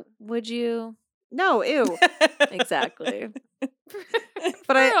Yeah, but would you? no, ew. Exactly.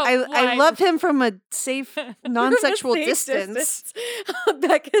 But I love him from a safe, non-sexual Safe distance.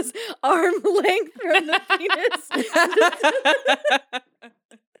 Becca's arm length from the penis.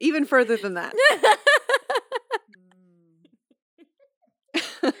 Even further than that.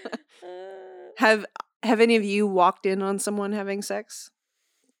 Have any of you walked in on someone having sex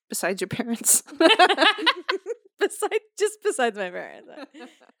besides your parents? Besides my parents.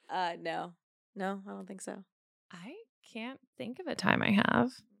 No, I don't think so. I can't think of a time I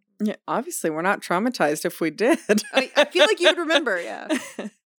have. Yeah, obviously, we're not traumatized if we did. I feel like you would remember, yeah.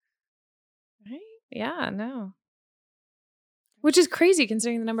 Right? Yeah, no. Which is crazy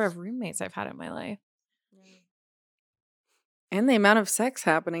considering the number of roommates I've had in my life. And the amount of sex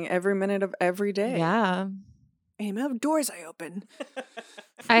happening every minute of every day. Yeah. And the amount of doors I open.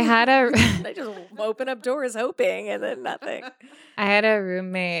 I had a I just open up doors hoping and then nothing. I had a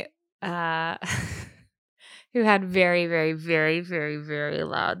roommate who had very, very, very, very, very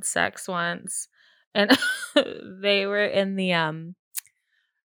loud sex once. And they were in the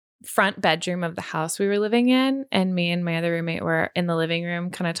front bedroom of the house we were living in. And me and my other roommate were in the living room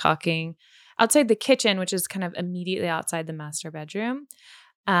kind of talking outside the kitchen, which is kind of immediately outside the master bedroom.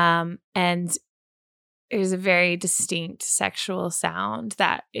 And it was a very distinct sexual sound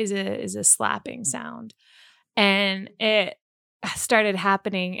that is a slapping sound. And it started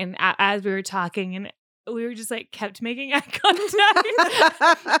happening, and as we were talking, and we were just like kept making eye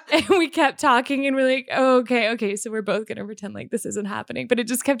contact. And we kept talking, and we're like, oh, okay, so we're both gonna pretend like this isn't happening. But it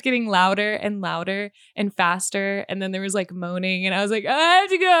just kept getting louder and louder and faster. And then there was like moaning, and I was like, I have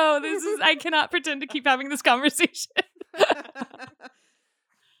to go. I cannot pretend to keep having this conversation.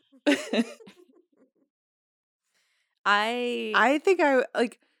 I think I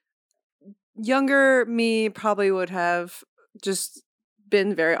like younger me probably would have just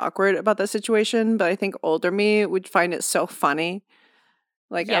been very awkward about that situation, but I think older me would find it so funny.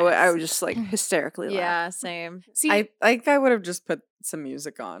 Like I would just like hysterically laugh. Yeah, same. See, I would have just put some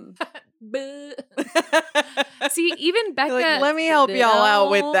music on. see, even Becca, Like, let me help y'all out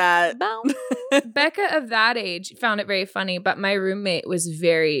with that. Becca of that age found it very funny, but my roommate was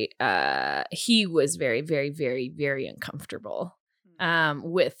very, he was very, very, very, very uncomfortable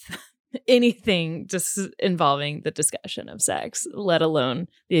with anything just involving the discussion of sex, let alone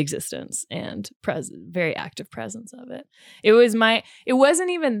the existence and very active presence of it. It wasn't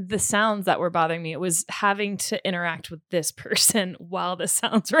even the sounds that were bothering me. It was having to interact with this person while the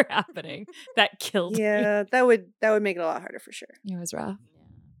sounds were happening that killed me. Yeah, that would make it a lot harder for sure. It was rough.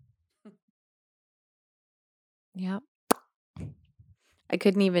 Yeah. I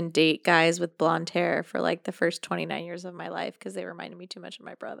couldn't even date guys with blonde hair for like the first 29 years of my life because they reminded me too much of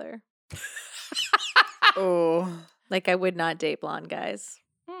my brother. Oh. Like I would not date blonde guys.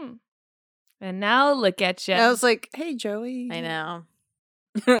 And now look at you. I was like, hey, Joey. I know.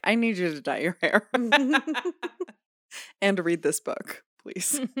 I need you to dye your hair. And read this book,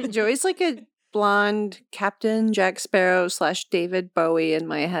 please. Joey's like a blonde Captain Jack Sparrow / David Bowie in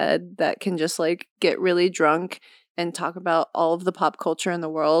my head that can just like get really drunk and talk about all of the pop culture in the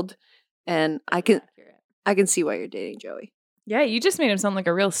world. And I can see why you're dating Joey. Yeah, you just made him sound like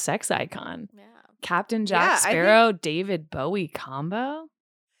a real sex icon. Yeah. Captain Jack Sparrow, David Bowie combo.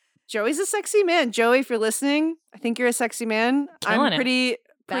 Joey's a sexy man. Joey, if you're listening, I think you're a sexy man. Killing I'm pretty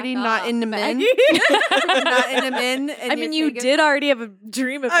Back not off, into men. Maggie. Not into men. And I mean, you did already have a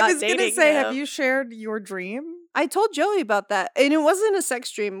dream about I was dating going to say, him. have you shared your dream? I told Joey about that. And it wasn't a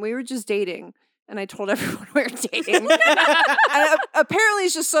sex dream. We were just dating. And I told everyone we were dating. And apparently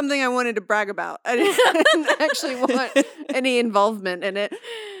it's just something I wanted to brag about. I didn't actually want any involvement in it.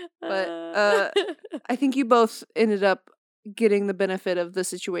 But I think you both ended up getting the benefit of the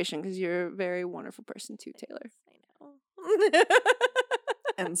situation because you're a very wonderful person too, Taylor. I know.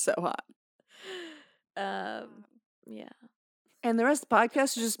 And so hot. Yeah. And the rest of the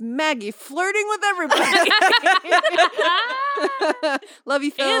podcast is just Maggie flirting with everybody. Love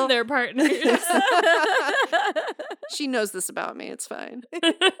you, Phil. And their partners. She knows this about me. It's fine.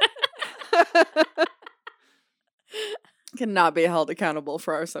 Cannot be held accountable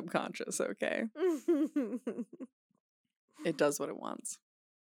for our subconscious, okay? It does what it wants.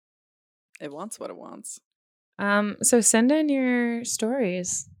 It wants what it wants. So send in your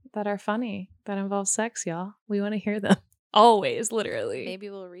stories. that are funny that involve sex, y'all. We want to hear them. Always, literally. Maybe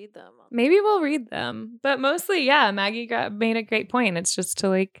we'll read them. Maybe we'll read them. But mostly, yeah, Maggie made a great point. It's just to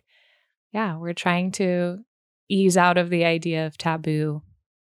like, yeah, we're trying to ease out of the idea of taboo,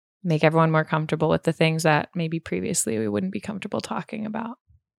 make everyone more comfortable with the things that maybe previously we wouldn't be comfortable talking about.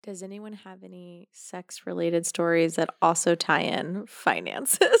 Does anyone have any sex-related stories that also tie in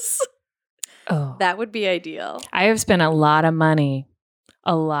finances? Oh, That would be ideal. I have spent a lot of money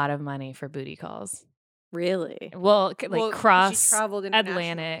for booty calls. Really? Well, Well, cross she traveled Atlantic.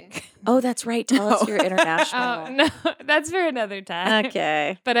 internationally. Oh, that's right. Tell us your international. Oh, no, that's for another time.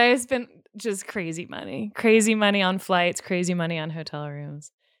 Okay. But I spent just crazy money on flights, crazy money on hotel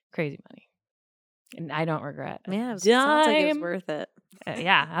rooms, crazy money. And I don't regret a Yeah, it sounds like it was dime. worth it.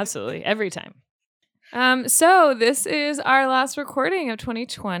 Yeah, absolutely. Every time. So this is our last recording of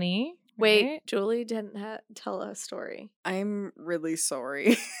 2020. Wait, right? Julie didn't tell a story. I'm really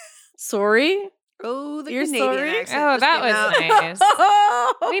sorry. Sorry? Oh, the You're Canadian sorry? accent Oh, just that came was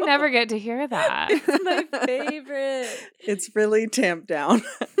out. nice. We never get to hear that. It's my favorite. It's really tamped down.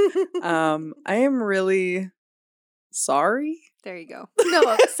 I am really sorry. There you go.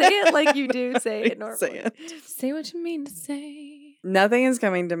 No, say it like you do say it normally. Say it. Say what you mean to say. Nothing is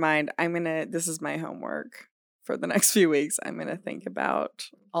coming to mind. This is my homework for the next few weeks. I'm going to think about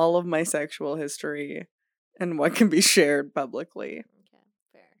all of my sexual history and what can be shared publicly. Okay,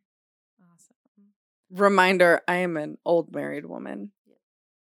 fair. Awesome. Reminder, I am an old married woman.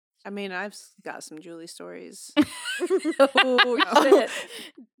 I mean, got some Julie stories. Oh, shit.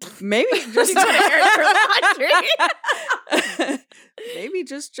 Maybe just You gotta air her laundry. maybe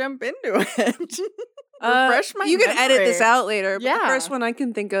just jump into it. Refresh my You can edit this memory. out later. But Yeah. the first one I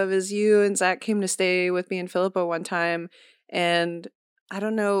can think of is you and Zach came to stay with me and Philippa one time. And I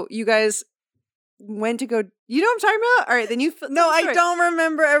don't know, you guys went to go. You know what I'm talking about? All right, then you. No, I don't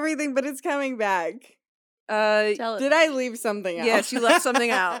remember everything, but it's coming back. Tell it. Did I leave something out? Yes, you left something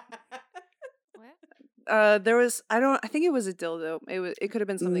out. What? There was. I think it was a dildo. It could have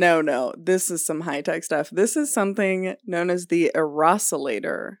been something. No. This is some high tech stuff. This is something known as the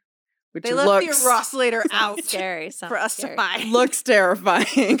Eroscillator, which They left looks the Eroscillator Sounds out scary. for us to buy. looks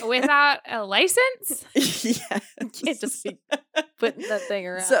terrifying. Without a license? Yes. Can't just be putting that thing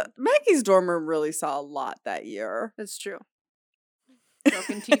around. So Maggie's dorm room really saw a lot that year. That's true.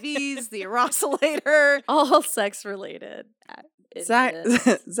 Broken TVs, the Eroscillator. all sex related.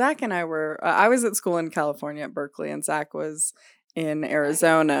 Zach and I were. I was at school in California at Berkeley, and Zach was in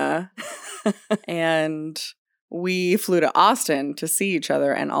Arizona, and we flew to Austin to see each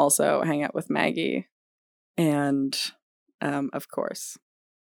other and also hang out with Maggie. And of course,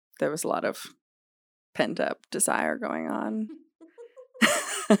 there was a lot of pent up desire going on,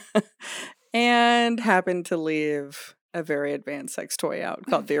 and happened to leave a very advanced sex toy out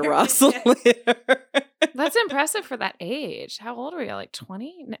called the Eroscillator. That's impressive for that age. How old were you? Like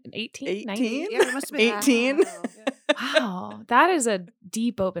 20? 18? 18? 19? Yeah, it must have been 18. Wow. That is a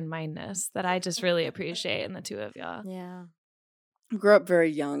deep open mindedness that I just really appreciate in the two of y'all. Yeah. Grew up very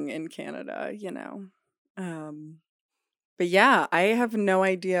young in Canada, you know. But yeah, I have no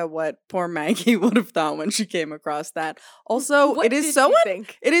idea what poor Maggie would have thought when she came across that. Also, What it did is so you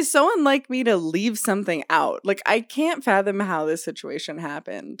think? it is so unlike me to leave something out. Like I can't fathom how this situation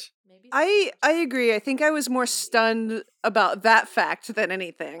happened. I agree. I think I was more stunned about that fact than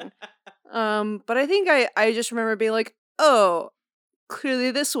anything. But I think I just remember being like, oh, clearly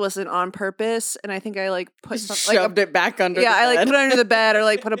this wasn't on purpose. And I think I like put something Shoved it back under. yeah, the I like bed. put it under the bed or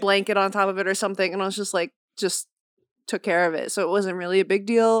like put a blanket on top of it or something. And I was just like, just took care of it. So it wasn't really a big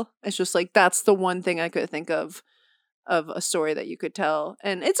deal. It's just like that's the one thing I could think of a story that you could tell.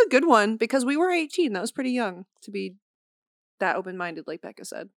 And it's a good one because we were 18. That was pretty young to be that open-minded, like Becca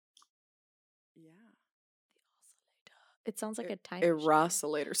said. It sounds like a time machine.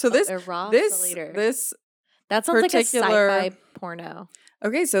 Eroscillator. So this Eroscillator. this That sounds like a particular- sci-fi porno.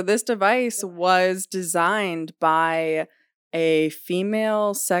 Okay, so this device was designed by a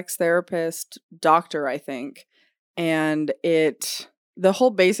female sex therapist doctor, I think. And the whole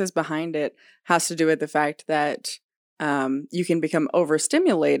basis behind it has to do with the fact that you can become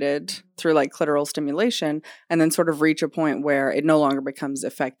overstimulated through like clitoral stimulation and then sort of reach a point where it no longer becomes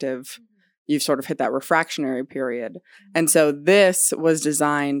effective. You've sort of hit that refractionary period. And so this was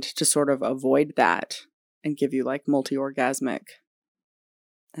designed to sort of avoid that and give you like multi-orgasmic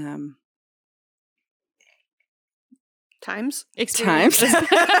Times. times. So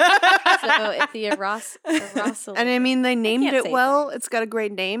it's the Eroscillator. And I mean, they named can't it say well. things. It's got a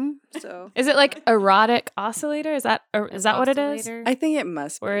great name. So Is it like erotic oscillator? Is that what it is? Oscillator? I think it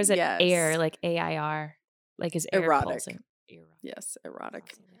must be. Or is it yes. air, like AIR? Like is air Erotic. pulsing? Yes,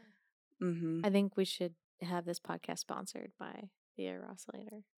 erotic. Mm-hmm. I think we should have this podcast sponsored by the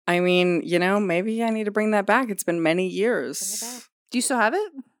Eroslator. I mean, maybe I need to bring that back. It's been many years. Do you still have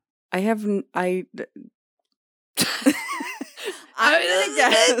it? I have. I'm gonna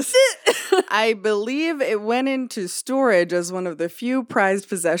guess. I believe it went into storage as one of the few prized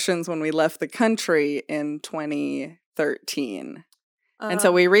possessions when we left the country in 2013. And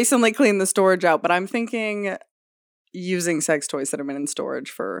so we recently cleaned the storage out, but I'm thinking using sex toys that have been in storage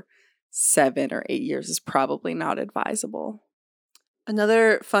for 7 or 8 years is probably not advisable.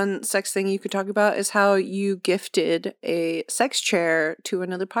 Another fun sex thing you could talk about is how you gifted a sex chair to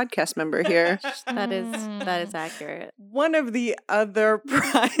another podcast member here. That is accurate. One of the other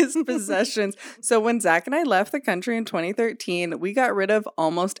prized possessions. So when Zach and I left the country in 2013, we got rid of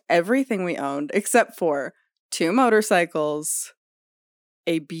almost everything we owned except for 2 motorcycles,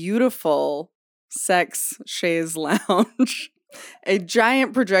 a beautiful sex chaise lounge, a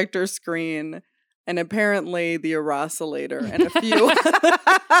giant projector screen, and apparently the Eroslator and a few.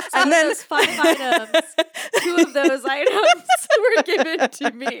 And then those 5 items, 2 of those items were given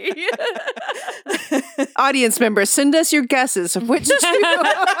to me. Audience members, send us your guesses of which 2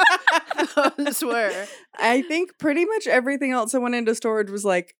 those were. I think pretty much everything else that went into storage was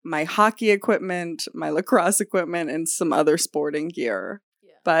like my hockey equipment, my lacrosse equipment, and some other sporting gear.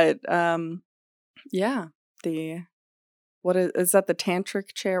 Yeah. But yeah, what is that? The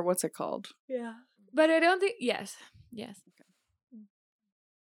tantric chair? What's it called? Yeah. But I don't think, yes. Okay.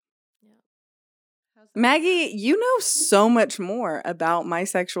 Yeah. Maggie, you know so much more about my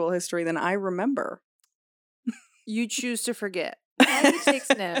sexual history than I remember. You choose to forget. Maggie takes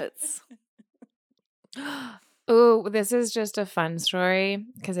notes. Oh, this is just a fun story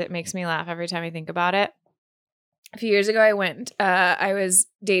because it makes me laugh every time I think about it. A few years ago, I was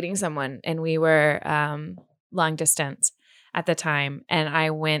dating someone and we were long distance at the time. And I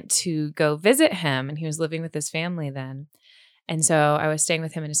went to go visit him and he was living with his family then. And so I was staying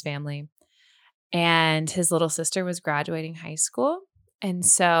with him and his family. And his little sister was graduating high school. And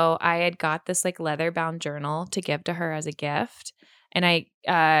so I had got this like leather bound journal to give to her as a gift. And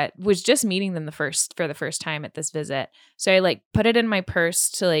I was just meeting them for the first time at this visit. So I like put it in my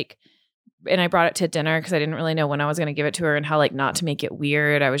purse and I brought it to dinner because I didn't really know when I was going to give it to her and how like not to make it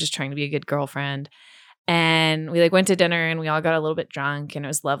weird. I was just trying to be a good girlfriend. And we like went to dinner and we all got a little bit drunk and it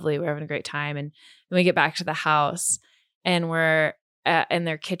was lovely. We were having a great time. And then we get back to the house and we're in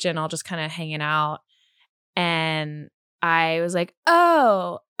their kitchen all just kind of hanging out. And I was like,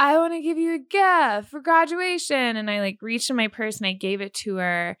 oh, I want to give you a gift for graduation. And I like reached in my purse and I gave it to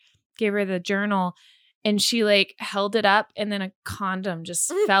her, gave her the journal. And she like held it up and then a condom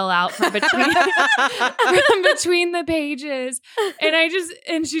just fell out from between the pages.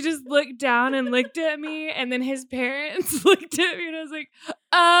 And she just looked down and looked at me. And then his parents looked at me and I was like,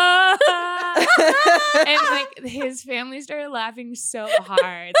 and like his family started laughing so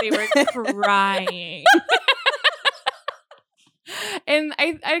hard. They were crying. And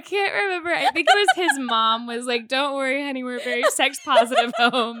I can't remember. I think it was his mom was like, don't worry, honey, we're a very sex positive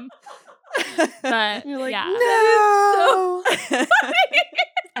home. But you're like, yeah. No. So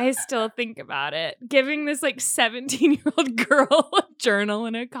I still think about it. Giving this like 17-year-old girl a journal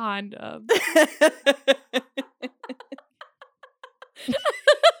and a condom.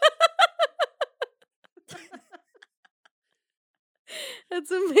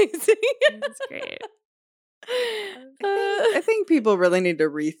 That's amazing. That's great. I think people really need to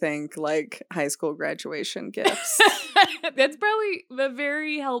rethink like high school graduation gifts. That's probably a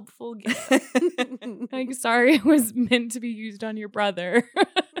very helpful gift. Like, sorry, it was meant to be used on your brother.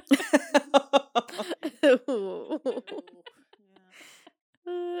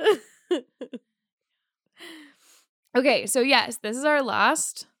 Okay, so yes, this is our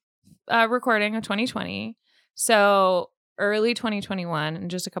last recording of 2020. So early 2021, in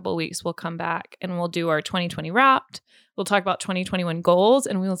just a couple of weeks, we'll come back and we'll do our 2020 Wrapped. We'll talk about 2021 goals,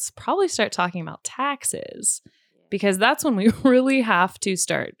 and we'll probably start talking about taxes because that's when we really have to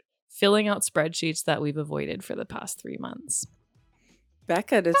start filling out spreadsheets that we've avoided for the past 3 months.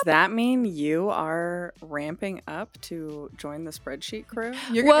 Becca, does that mean you are ramping up to join the spreadsheet crew?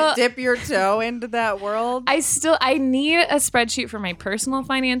 You're going to dip your toe into that world? I need a spreadsheet for my personal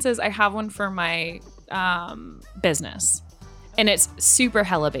finances. I have one for my business. And it's super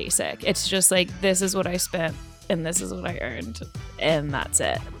hella basic. It's just like, this is what I spent and this is what I earned. And that's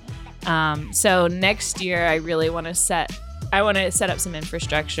it. So next year, I really want to set up some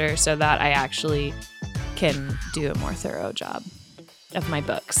infrastructure so that I actually can do a more thorough job of my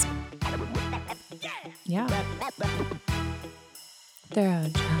books. Yeah. Thorough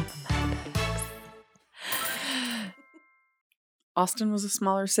job of my books. Austin was a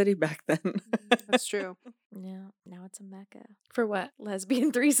smaller city back then. That's true. Yeah, now it's a mecca. For what?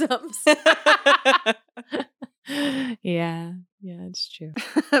 Lesbian threesomes. Yeah, it's true.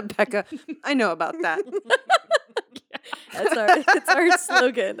 Becca, I know about that. That's our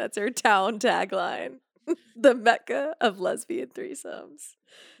slogan. That's our town tagline. The mecca of lesbian threesomes.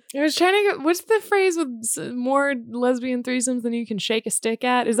 I was trying to get, what's the phrase with more lesbian threesomes than you can shake a stick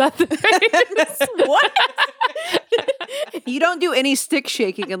at? Is that the phrase? What? You don't do any stick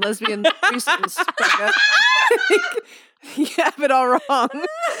shaking in lesbian threesomes, Becca. You have it all wrong.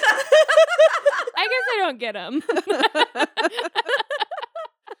 I guess I don't get them.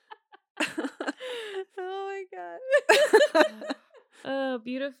 Oh my god. Oh,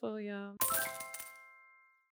 beautiful, y'all.